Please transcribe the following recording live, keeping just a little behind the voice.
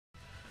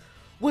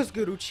What's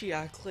good,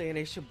 Uchiha Clan?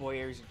 It's your boy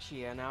Aries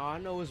Uchiha. Now I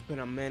know it's been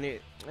a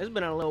minute. It's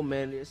been a little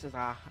minute since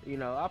I brought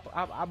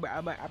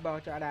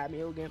y'all that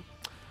Mugen,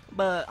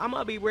 but I'm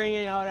gonna be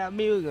bringing y'all that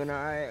Mugen.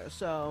 All right.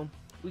 So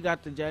we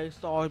got the J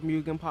Stars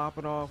Mugen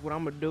popping off. What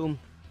I'm gonna do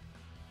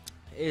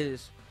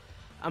is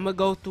I'm gonna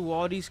go through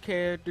all these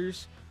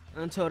characters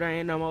until there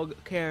ain't no more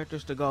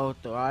characters to go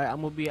through. All right. I'm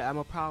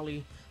gonna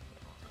probably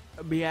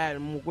be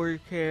adding more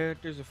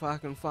characters if I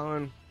can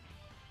find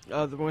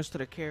the rest of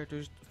the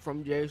characters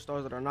from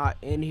J-Stars that are not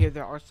in here.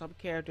 There are some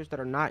characters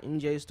that are not in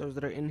J-Stars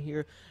that are in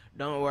here.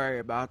 Don't worry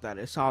about that.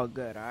 It's all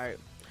good, alright?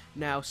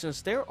 Now,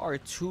 since there are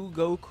two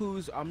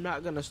Gokus, I'm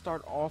not going to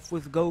start off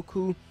with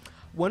Goku.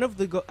 One of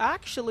the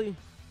Actually,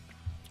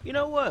 you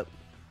know what?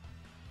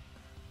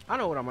 I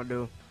know what I'm going to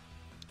do.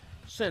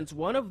 Since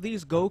one of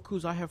these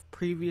Gokus I have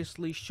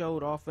previously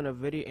showed off in a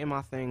video, and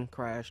my thing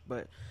crashed,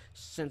 but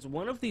since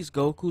one of these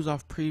Gokus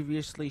I've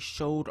previously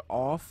showed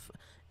off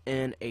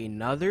in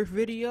another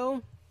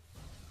video,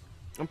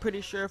 I'm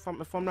pretty sure if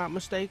I'm not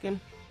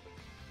mistaken,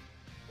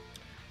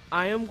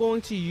 I am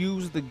going to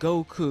use the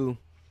Goku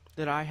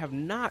that I have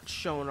not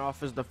shown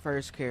off as the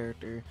first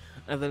character,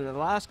 and then the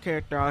last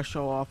character I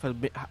show off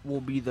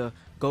will be the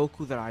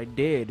Goku that I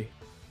did.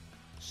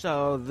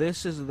 So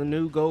this is the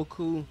new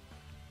Goku.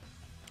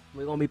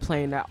 We're gonna be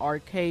playing that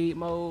arcade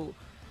mode.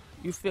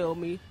 You feel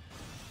me?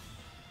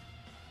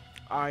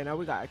 Alright, now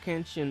we got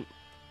Kenshin.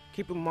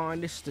 Keep in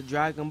mind, this is the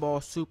Dragon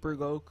Ball Super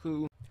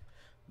Goku.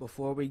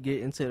 Before we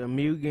get into the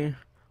Mugen,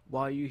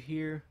 while you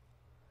here,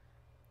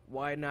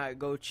 why not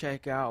go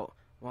check out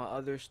my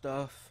other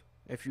stuff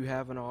if you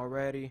haven't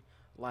already,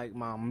 like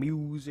my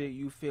music,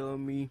 you feel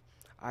me?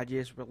 I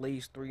just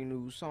released 3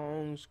 new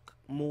songs,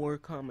 more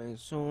coming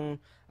soon.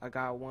 I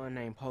got one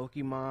named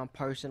Pokemon.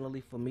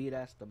 Personally, for me,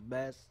 that's the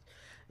best.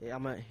 Yeah,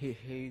 here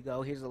you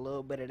go. Here's a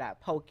little bit of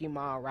that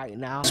Pokemon right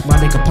now. My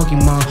nigga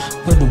Pokemon,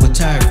 put to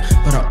attack,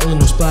 but I only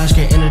no splash,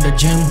 can't enter the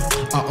gym.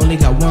 I only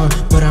got one,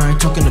 but I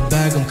ain't talking the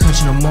bag, I'm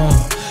catching them all.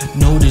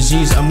 No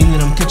disease, I mean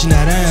that I'm catching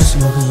that ass.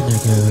 Smoking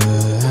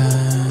nigga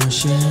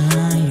ash,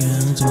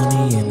 yeah,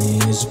 20 in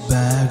his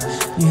bag.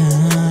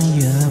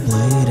 Yeah,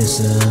 blade is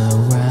a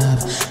rap.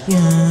 Yeah,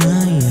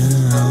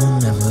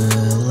 I'll never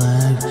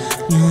lag.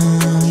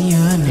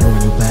 Yeah, nigga,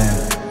 you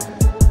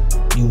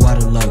back. You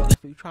water like.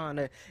 If you're trying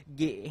to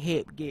get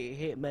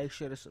hit, make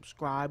sure to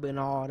subscribe and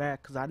all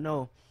that, because I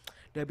know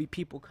there'll be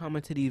people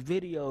coming to these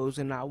videos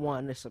and not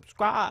wanting to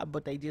subscribe,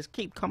 but they just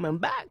keep coming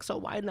back, so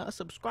why not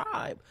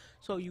subscribe?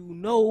 So you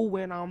know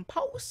when I'm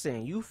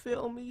posting, you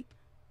feel me?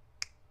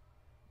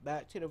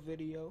 Back to the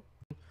video.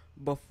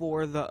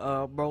 Before the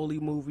Broly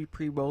movie,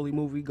 pre-Broly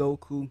movie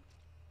Goku.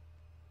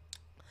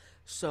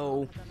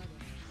 So,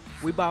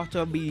 we about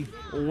to be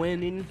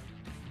winning,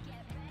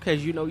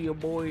 because you know your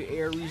boy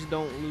Aries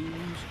don't lose.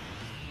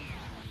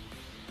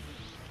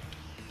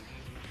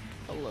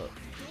 Hold up.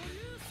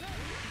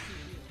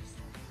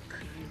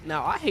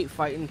 Now, I hate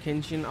fighting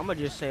Kenshin. I'm gonna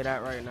just say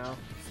that right now.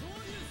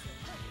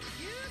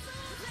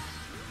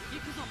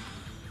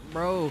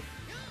 Bro.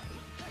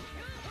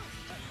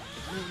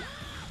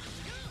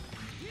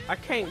 I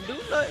can't do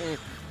nothing.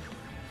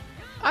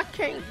 I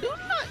can't do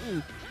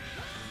nothing.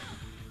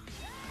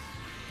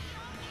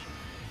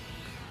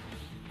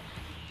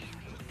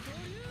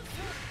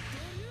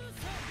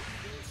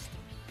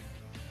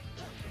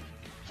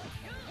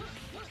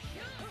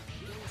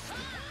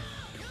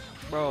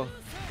 Bro,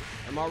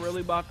 am I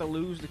really about to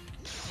lose the...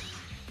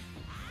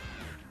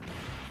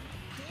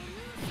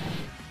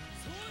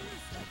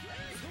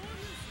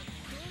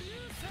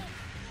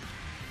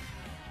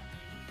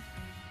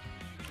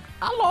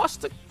 I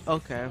lost it.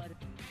 Okay.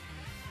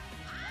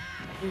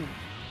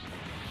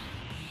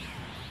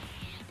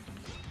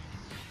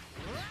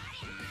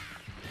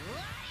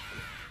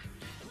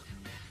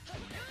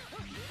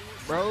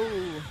 Bro.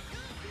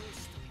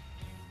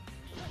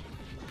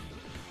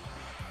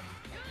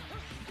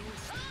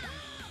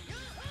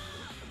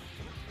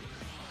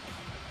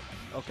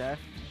 Okay.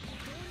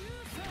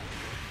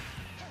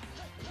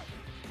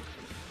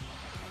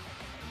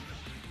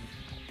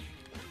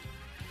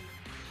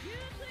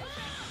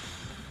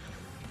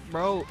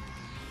 Bro.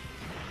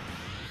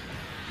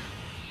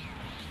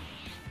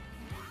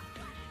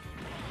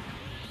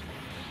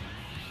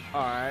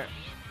 Alright.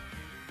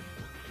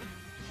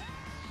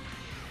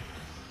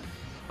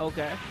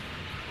 Okay.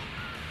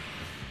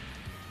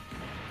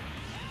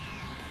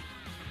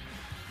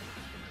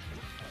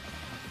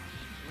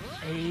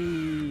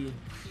 Hey.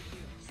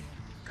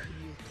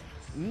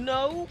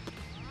 Nope.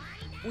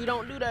 We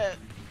don't do that.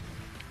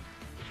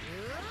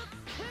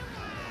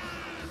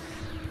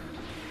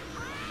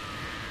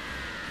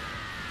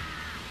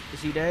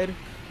 Is he dead?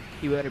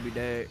 He better be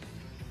dead.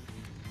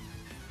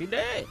 He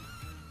dead.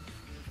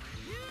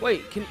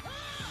 Wait, can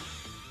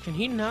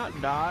he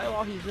not die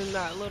while he's in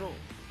that little...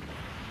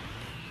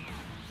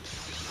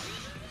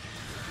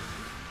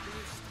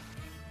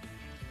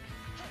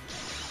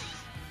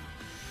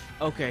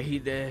 Okay, he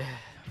dead.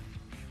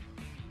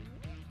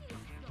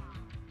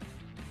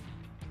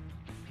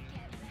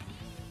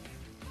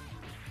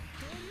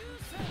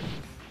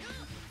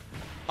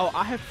 Oh,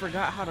 I had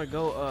forgot how to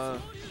go.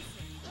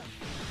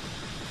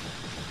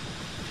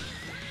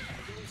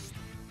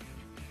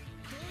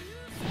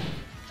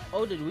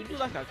 Oh, did we do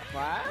like a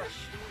clash?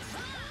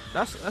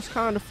 That's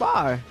kind of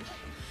fire.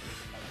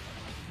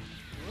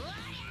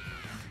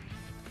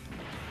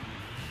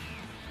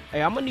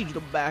 Hey, I'm gonna need you to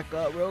back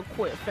up real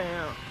quick,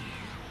 fam.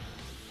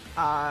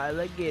 Alright,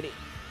 let's get it.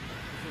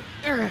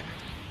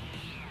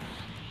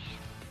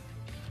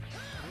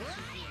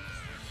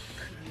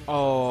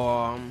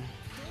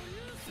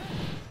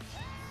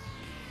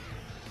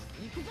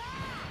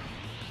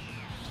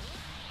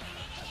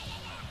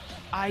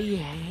 I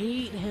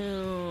hate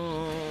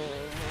him.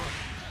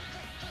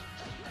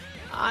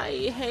 I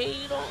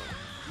hate him,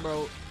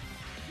 bro.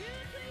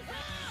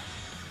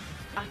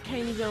 I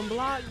can't even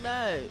block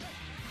that.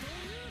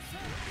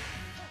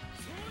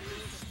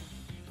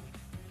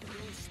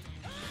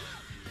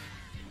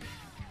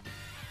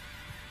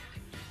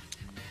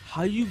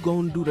 How you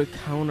gonna do the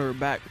counter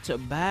back to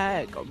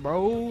back,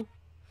 bro?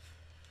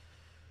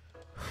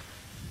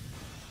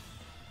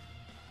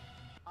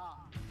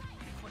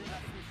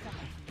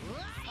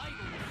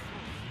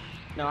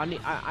 No,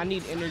 I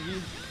need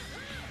energy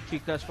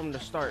because from the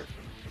start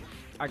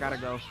I gotta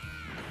go.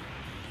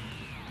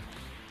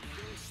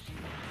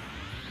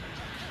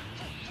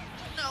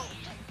 No,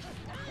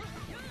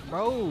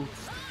 bro,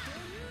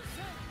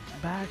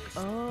 back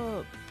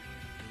up.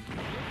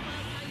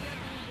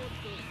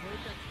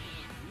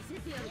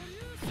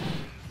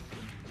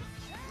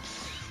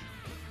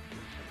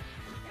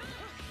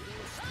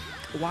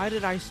 Why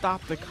did I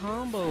stop the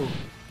combo?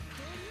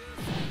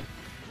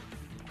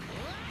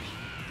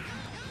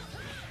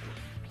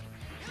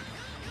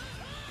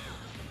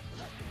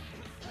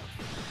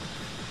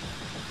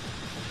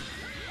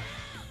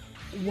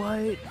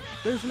 What?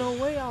 There's no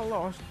way I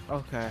lost.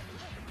 Okay.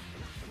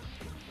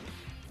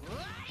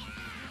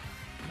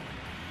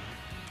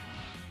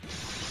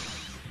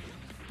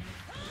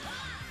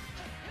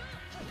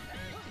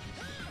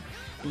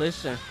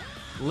 Listen.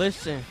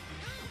 Listen.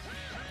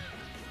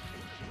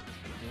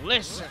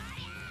 Listen.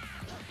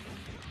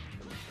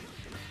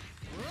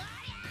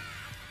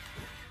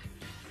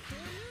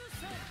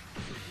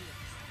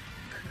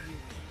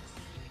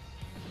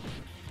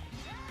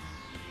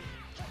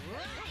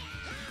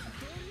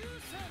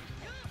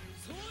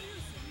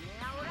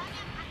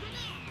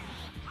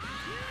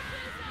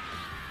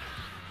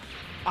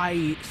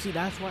 See,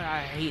 that's why I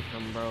hate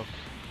him, bro.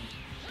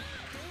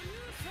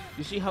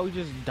 You see how he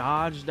just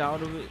dodged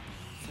out of it?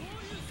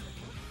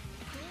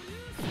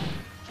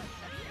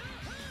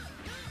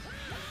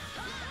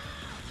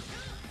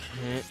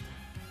 Can't.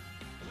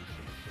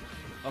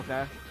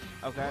 Okay.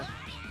 Okay.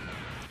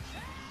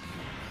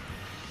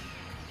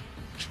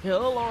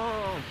 Kill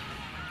him.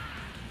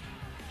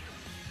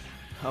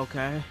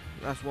 Okay.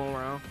 That's one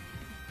round.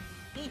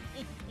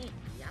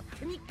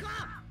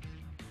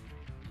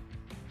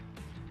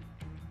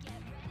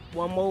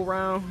 One more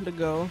round to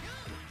go.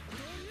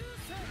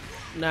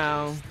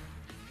 Now,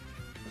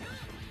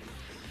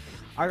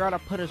 I gotta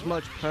put as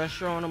much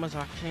pressure on him as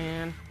I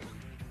can.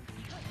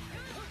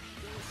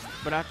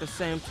 But at the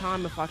same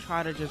time, if I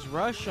try to just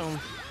rush him,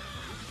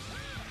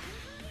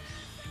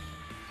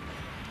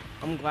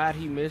 I'm glad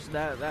he missed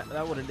that.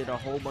 That would have did a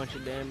whole bunch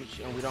of damage,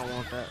 and we don't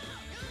want that.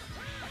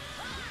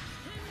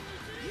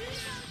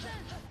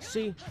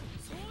 See,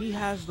 he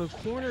has the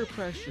corner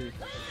pressure.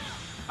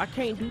 I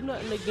can't do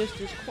nothing against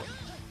this corner.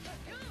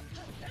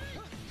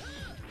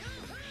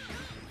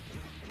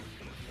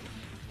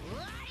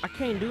 I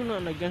can't do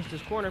nothing against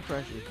this corner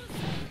pressure.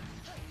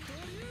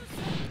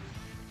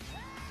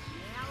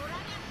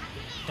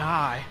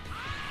 Die.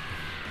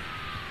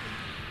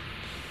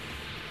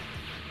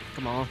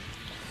 Come on.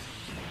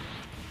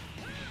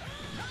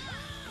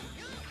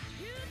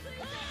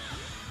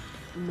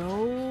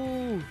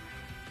 No.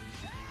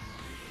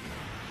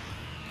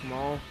 Come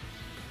on.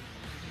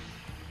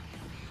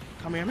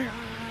 Come here, man.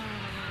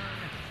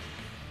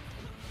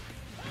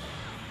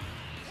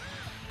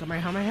 Come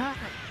here, come here.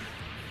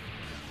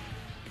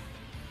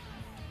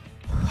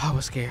 I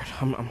was scared.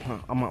 I'm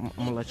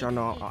gonna let y'all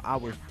know I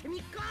was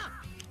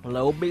a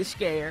little bit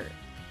scared.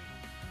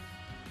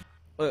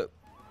 But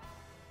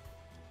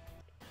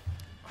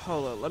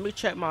hold up, let me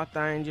check my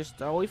thing. Just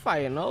we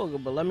fighting Olga,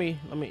 but let me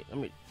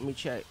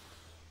check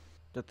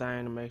the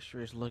thing to make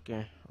sure it's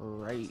looking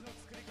right.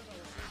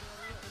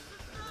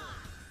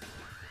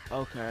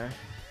 Okay.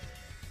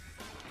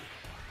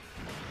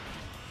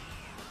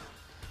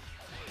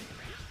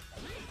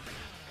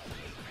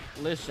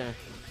 Listen,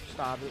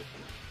 stop it.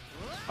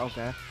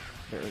 Okay,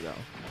 there we go.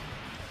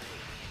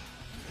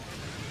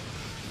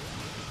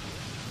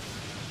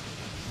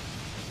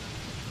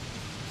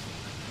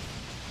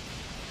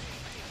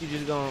 You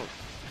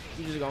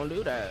just gonna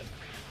do that.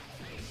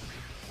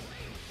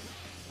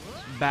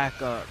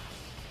 Back up.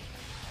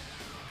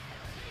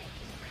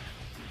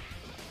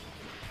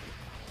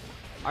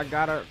 I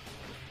gotta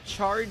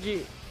charge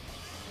it.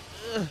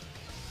 Ugh.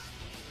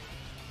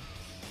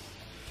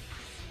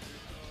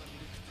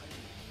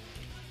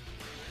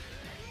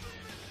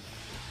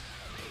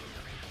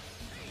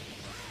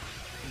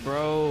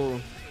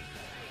 Bro,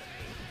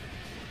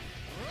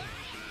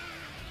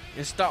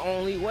 It's the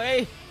only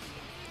way.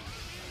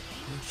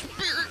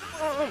 Spirit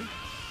bomb.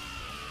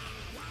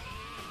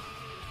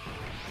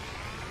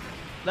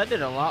 That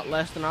did a lot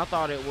less than I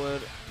thought it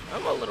would.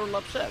 I'm a little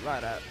upset by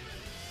that.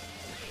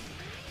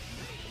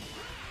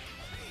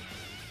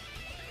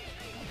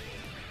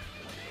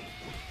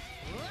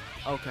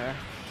 Okay.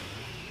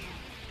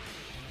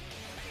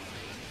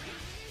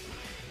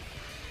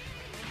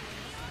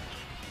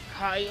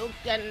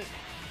 Hayuken.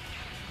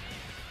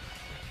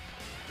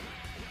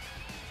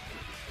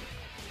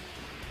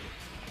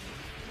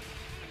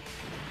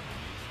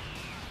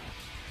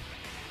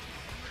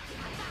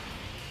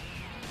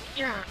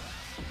 Yeah.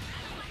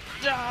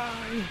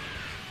 Die.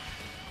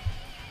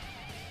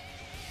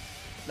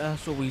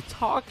 That's what we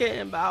talking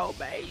about,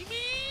 baby.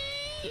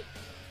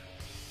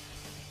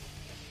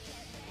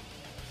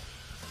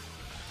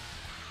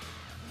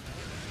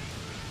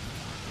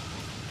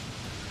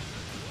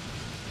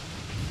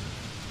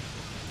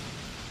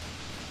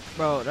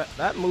 Bro,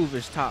 that move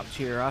is top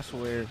tier, I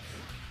swear.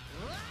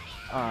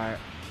 Alright.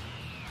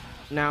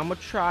 Now I'm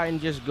gonna try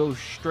and just go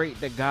straight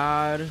to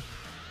God.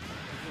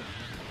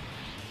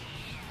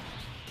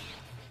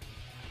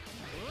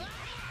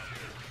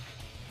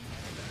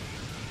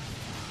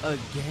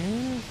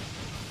 Again?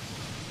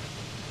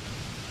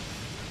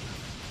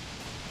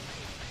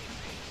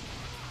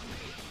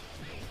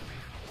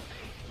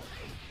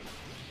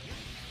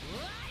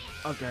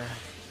 Okay.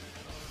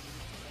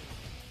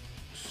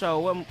 So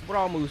what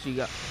all moves you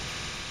got?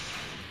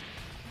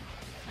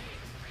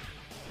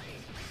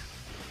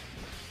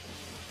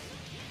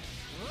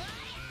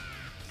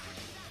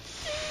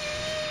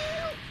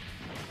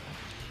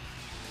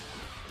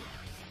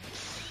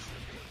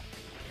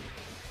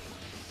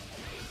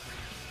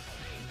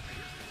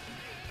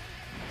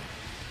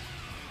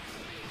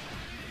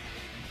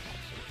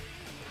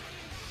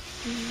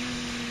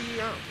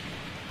 Yeah.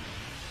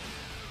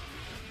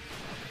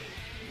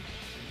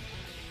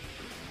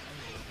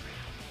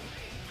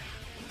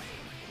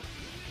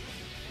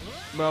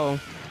 Bro,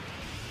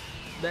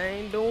 they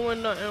ain't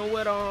doing nothing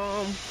with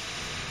I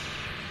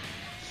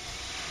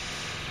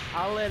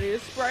let it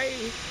spray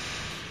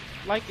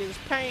like it's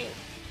paint.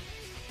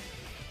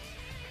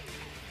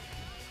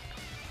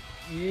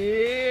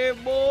 Yeah,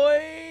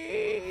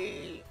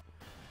 boy.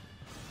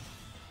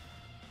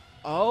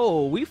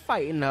 Oh, we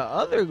fighting the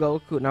other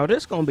Goku. Now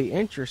this gonna be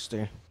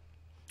interesting.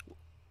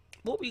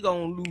 What we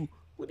gonna do?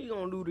 What he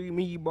gonna do to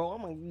me, bro?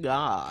 I'm a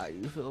god.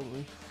 You feel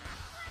me?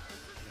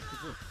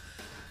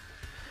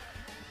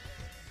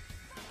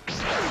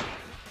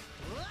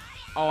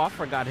 Oh, I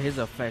forgot his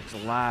effects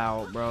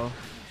loud, bro.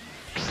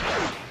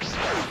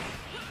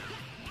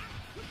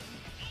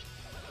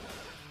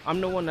 I'm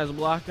the one that's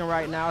blocking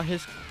right now.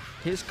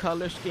 His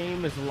color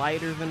scheme is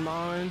lighter than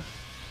mine.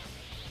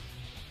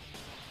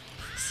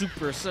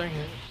 Super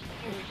Saiyan.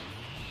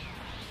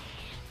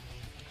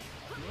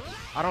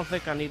 I don't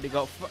think I need to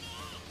go.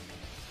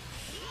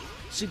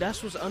 See,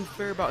 that's what's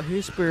unfair about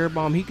his Spirit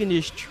Bomb. He can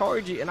just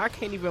charge it, and I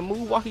can't even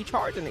move while he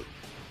charging it.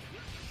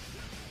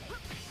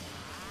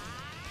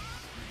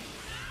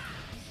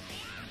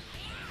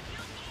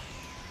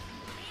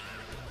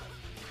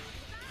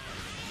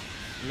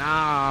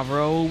 Nah,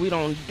 bro, we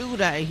don't do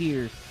that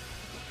here.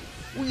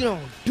 We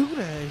don't do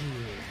that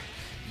here.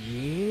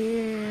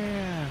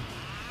 Yeah.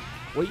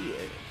 Wait.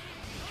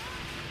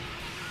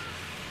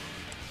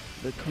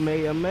 The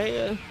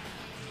Kamehameha.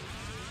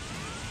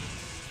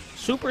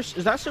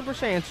 Is that Super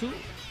Saiyan 2?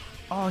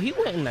 Oh, he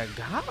went into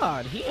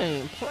God. He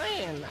ain't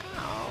playing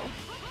now.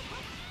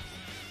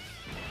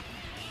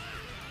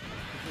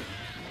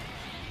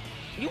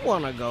 You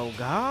wanna go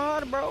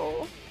God,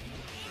 bro?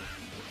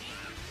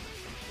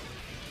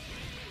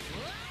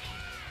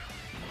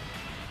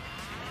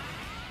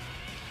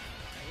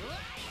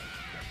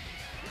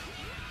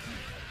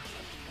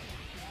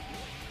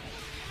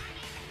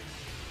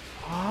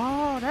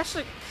 Oh,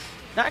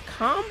 that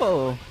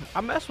combo.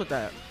 I mess with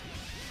that.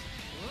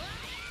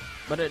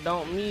 But it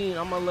don't mean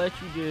I'm gonna let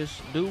you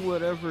just do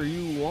whatever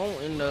you want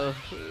in the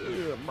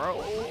hood,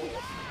 bro.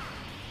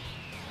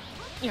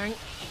 Yank.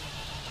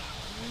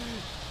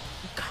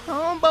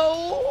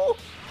 Combo.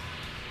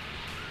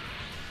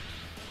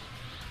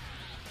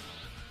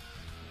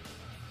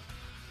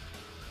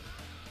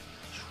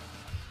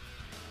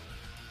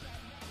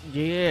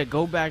 Yeah,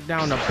 go back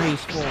down to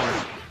base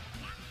form.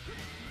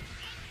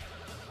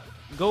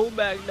 Go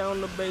back down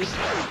to base.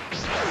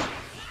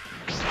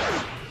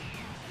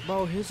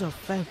 Bro, his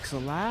effects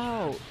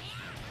loud.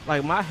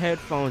 Like, my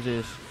headphones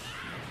is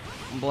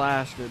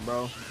blasted,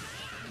 bro.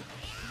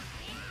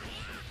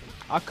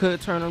 I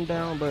could turn them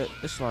down, but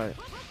it's like...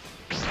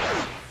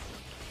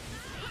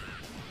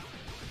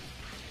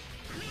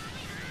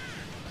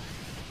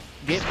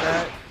 Get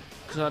back,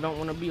 because I don't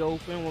want to be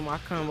open with my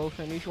combo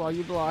finish while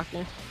you're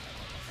blocking.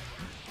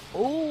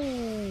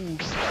 Ooh.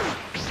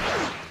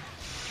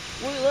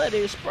 We let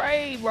it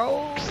spray,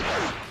 bro.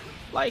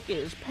 Like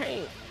it's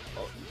paint.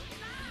 Oh.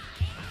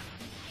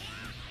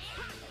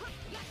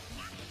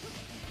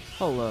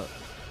 Hold up.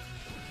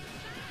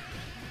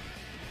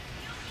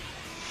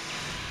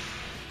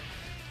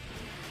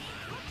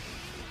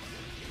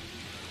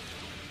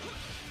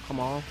 Come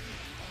on.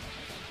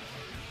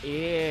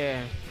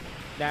 Yeah.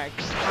 That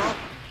count.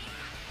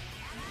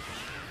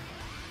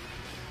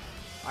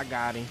 I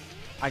got him.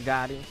 I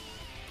got him.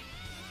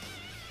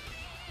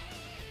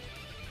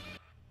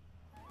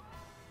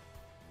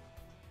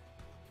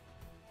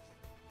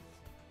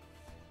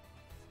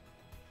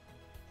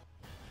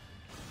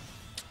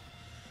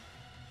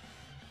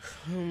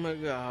 Oh my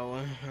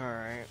god.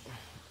 Alright.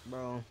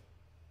 Bro.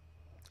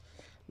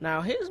 Now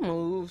his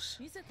moves,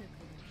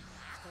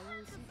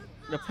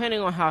 depending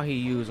on how he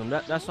uses them,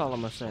 that's all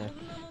I'm gonna say.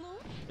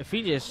 If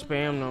he just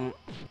spammed them,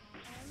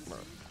 bro.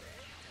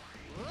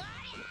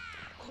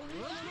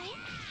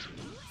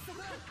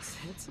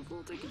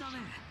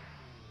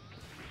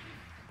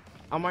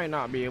 I might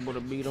not be able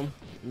to beat him,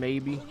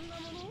 maybe,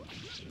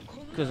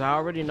 because I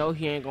already know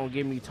he ain't gonna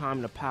give me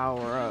time to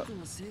power up.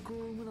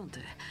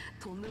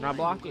 Can I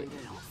block it?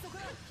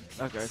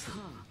 Okay.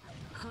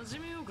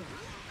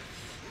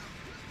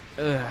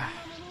 Ugh.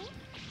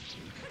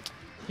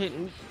 Hit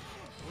me.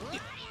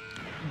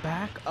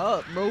 Back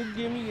up, bro.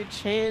 Give me a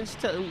chance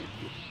to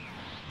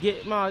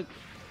get my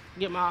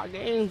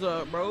games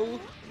up, bro.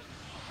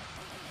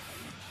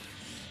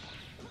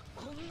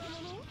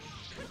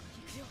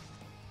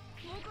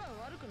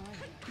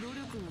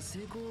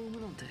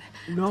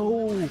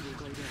 No.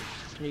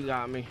 He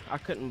got me. I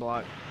couldn't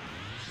block.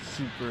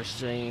 Super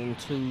Saiyan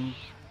 2.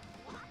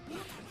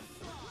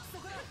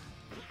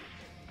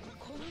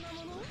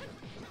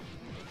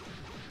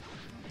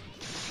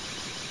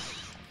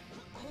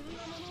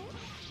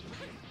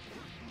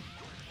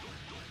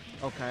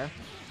 Okay.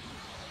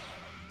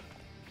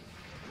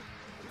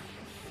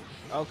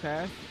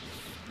 Okay.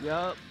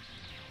 Yup.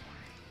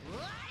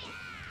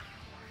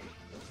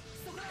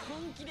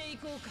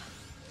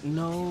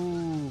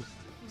 No.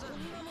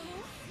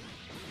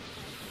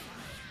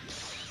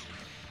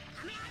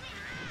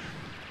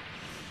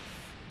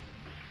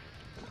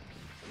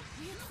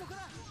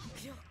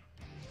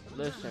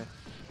 Listen.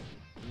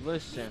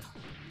 Listen.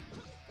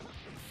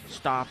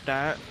 Stop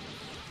that.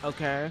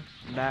 Okay.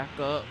 Back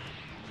up.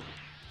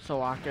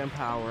 So I can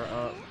power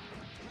up.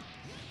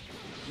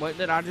 What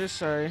did I just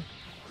say?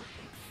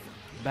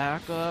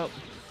 Back up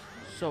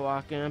so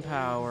I can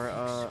power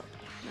up.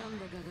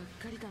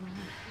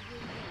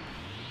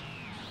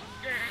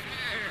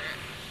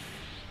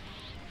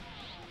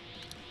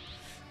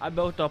 I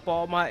built up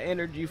all my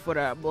energy for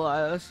that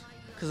blast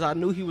because I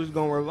knew he was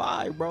gonna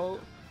revive, bro.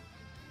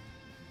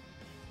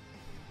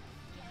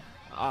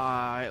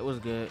 It was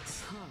good.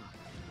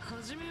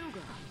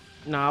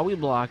 Nah, we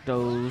blocked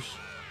those.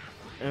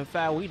 In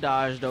fact, we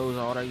dodged those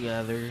all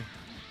together.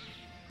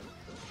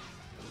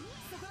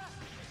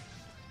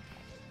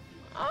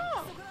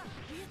 Oh.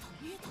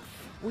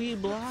 We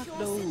blocked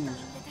those.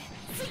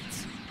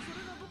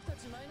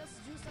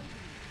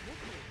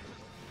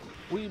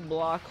 We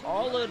block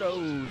all of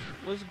those.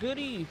 What's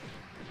goody?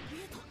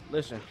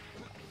 Listen.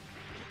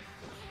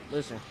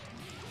 Listen.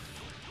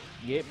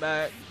 Get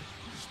back.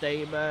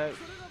 Stay back.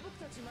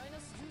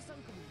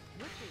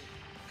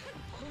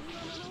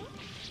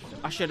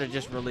 I should have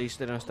just released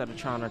it instead of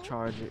trying to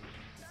charge it.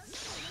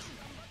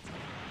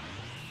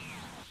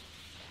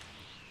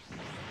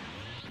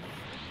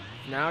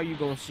 Now you're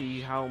gonna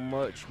see how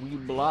much we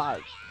block.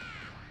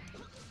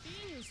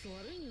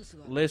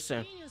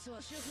 Listen.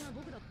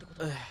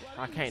 Ugh,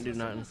 I can't do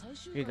nothing.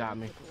 You got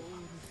me.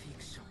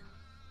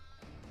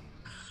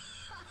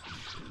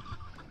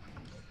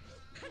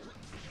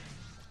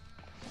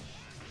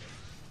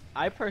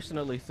 I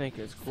personally think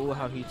it's cool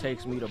how he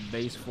takes me to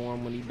base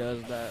form when he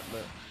does that,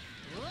 but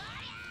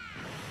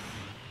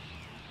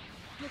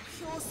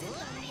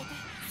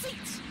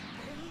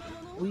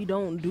we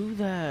don't do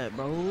that,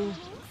 bro.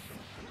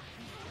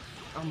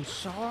 I'm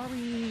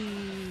sorry.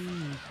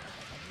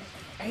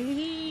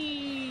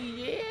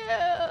 Hey,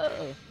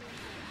 yeah.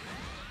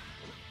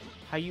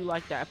 How you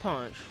like that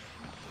punch?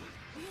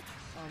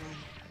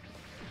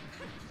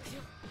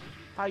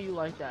 How you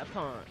like that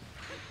punch?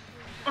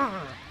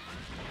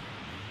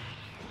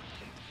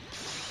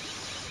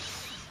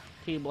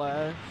 Key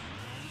blast.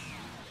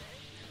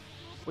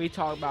 We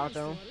talk about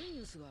them.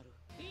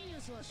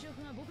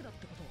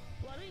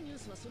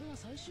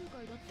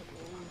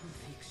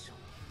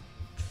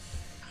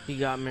 He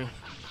got me.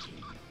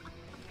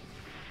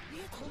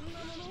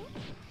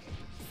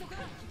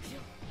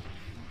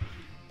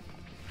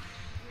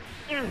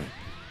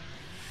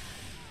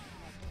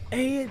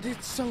 Hey, it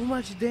did so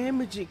much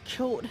damage, it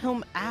killed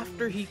him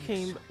after he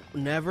came.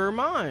 Never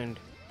mind.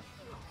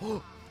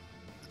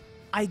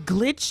 I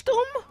glitched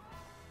him?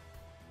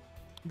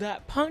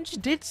 That punch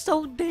did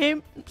so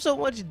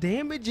much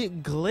damage,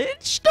 it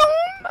glitched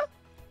him?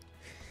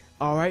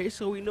 Alright,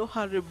 so we know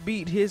how to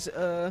beat his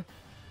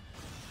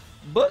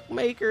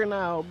bookmaker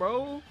now,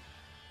 bro.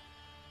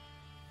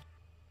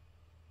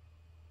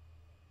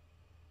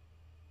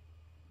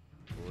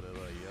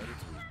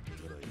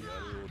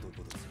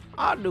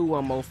 I'll do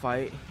one more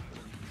fight.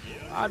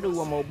 I'll do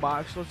one more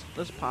box.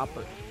 Let's pop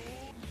it.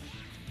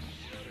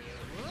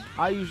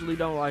 I usually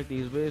don't like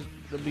these vids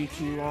to be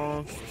too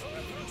long.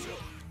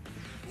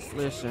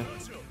 Listen.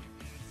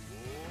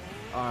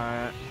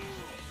 Alright.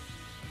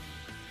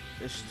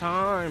 It's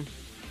time.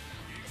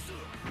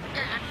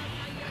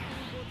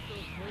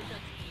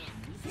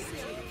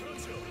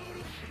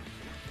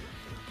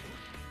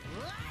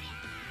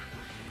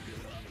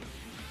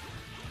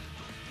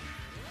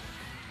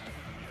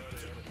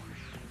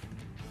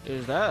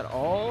 Is that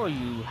all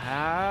you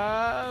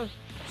have?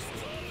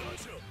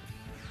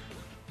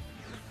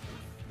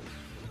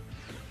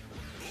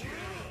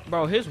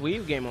 Bro, his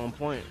weave game on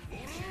point.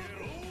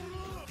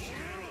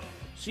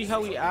 See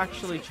how he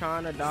actually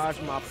trying to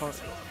dodge my punch?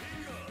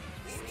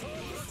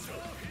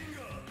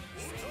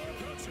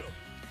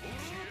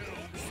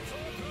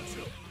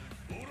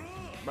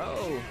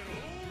 Bro.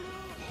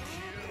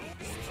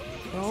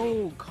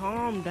 Bro,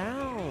 calm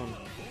down.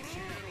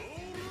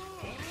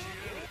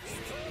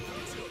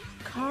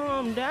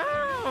 Calm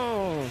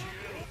down.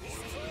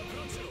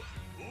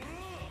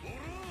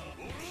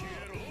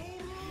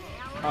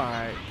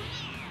 Alright.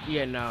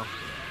 Yeah, no.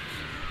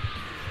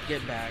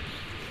 Get back.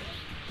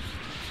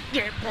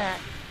 Get back.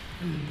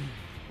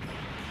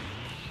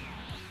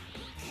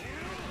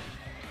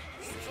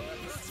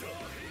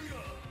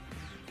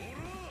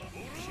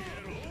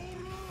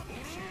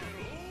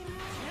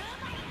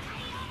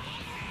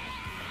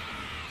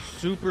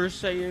 Super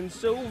Saiyan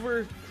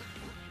Silver.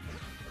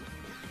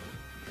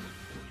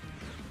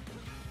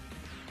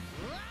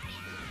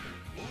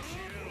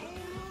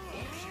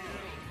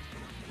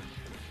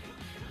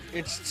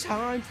 It's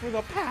time for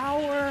the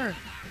power.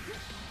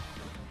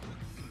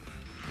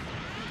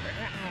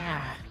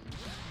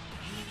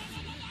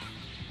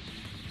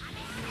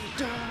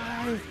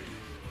 Die.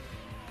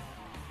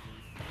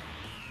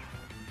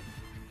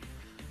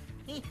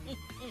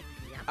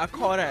 I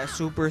call that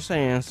Super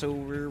Saiyan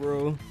Silver,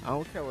 bro. I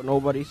don't care what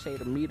nobody say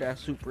to me. That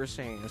Super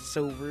Saiyan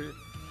Silver.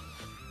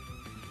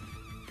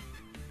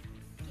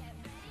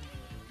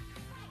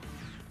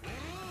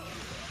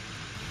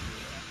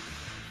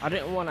 I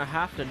didn't want to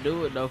have to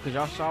do it though, cause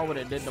y'all saw what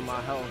it did to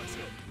my health.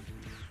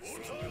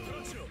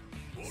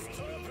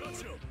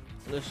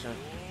 Listen.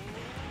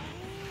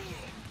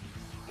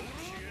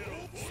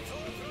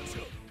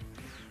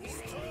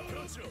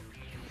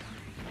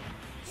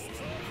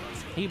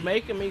 He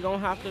making me gonna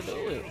have to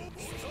do it.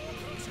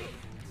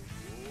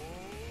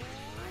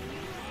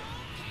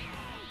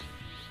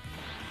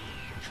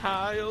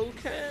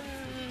 Kaioken.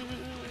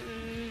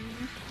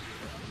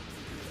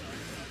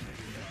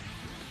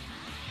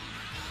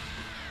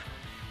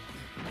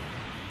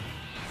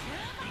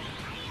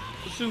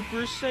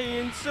 Super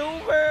Saiyan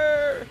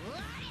Silver.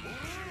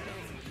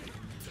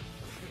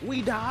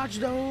 We dodge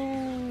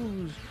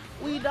those.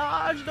 We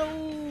dodge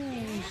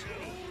those.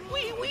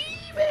 We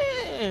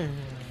weaving.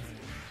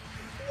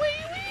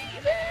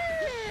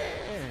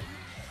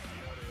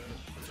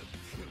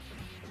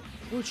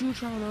 What you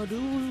tryna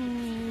do?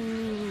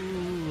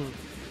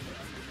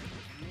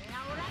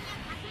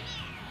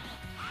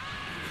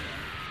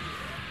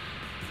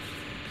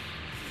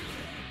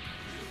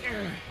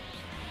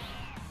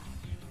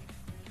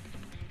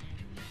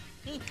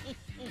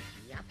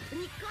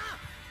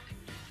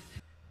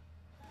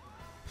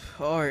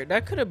 Alright,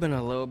 that could have been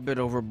a little bit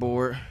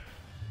overboard,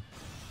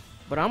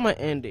 but I'm gonna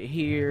end it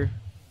here.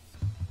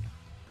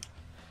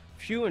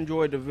 If you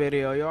enjoyed the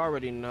video, you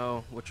already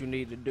know what you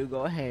need to do.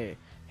 Go ahead,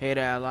 hit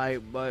that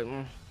like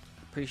button.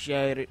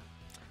 Appreciate it.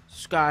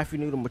 Subscribe if you're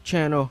new to my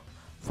channel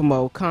for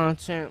more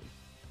content.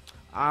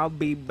 I'll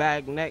be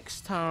back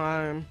next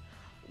time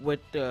with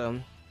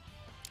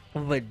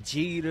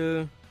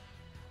Vegeta.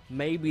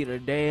 Maybe the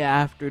day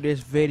after this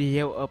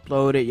video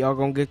uploaded, y'all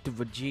gonna get the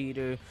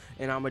Vegeta,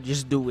 and I'ma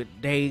just do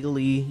it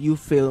daily. You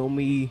feel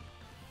me?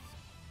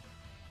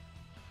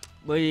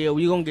 But yeah,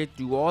 we gonna get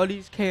through all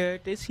these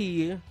characters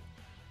here,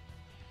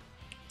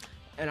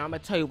 and I'm gonna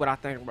tell you what I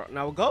think about.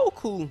 Now,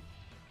 Goku,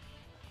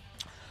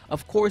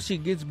 of course, he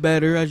gets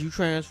better as you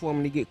transform,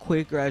 and he get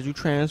quicker as you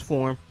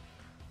transform.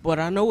 But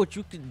I know what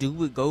you could do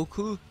with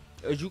Goku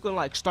is you can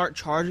like start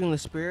charging the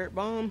Spirit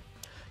Bomb.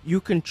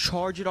 You can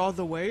charge it all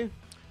the way,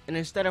 and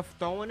instead of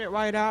throwing it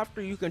right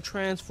after, you can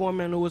transform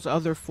into his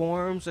other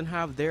forms and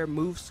have their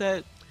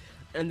moveset.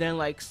 And then,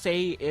 like,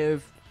 say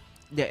if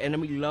the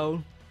enemy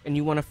low and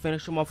you want to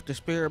finish him off with the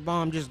Spirit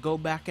Bomb, just go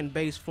back in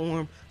base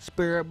form,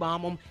 Spirit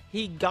Bomb him.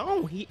 He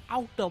gone. He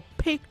out the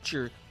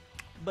picture.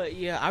 But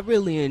yeah, I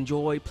really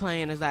enjoy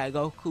playing as that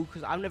Goku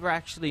because I've never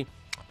actually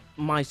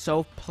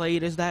myself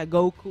played as that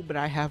Goku, but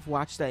I have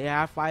watched the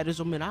AI fighters.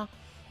 I mean,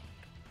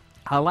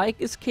 I like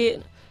this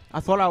kid. I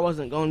thought I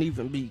wasn't gonna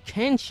even be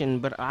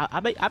Kenshin, but I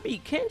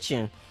be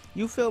Kenshin.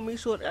 You feel me?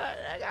 So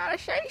I gotta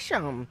say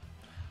something.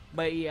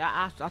 But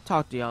yeah, I'll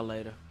talk to y'all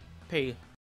later. Peace.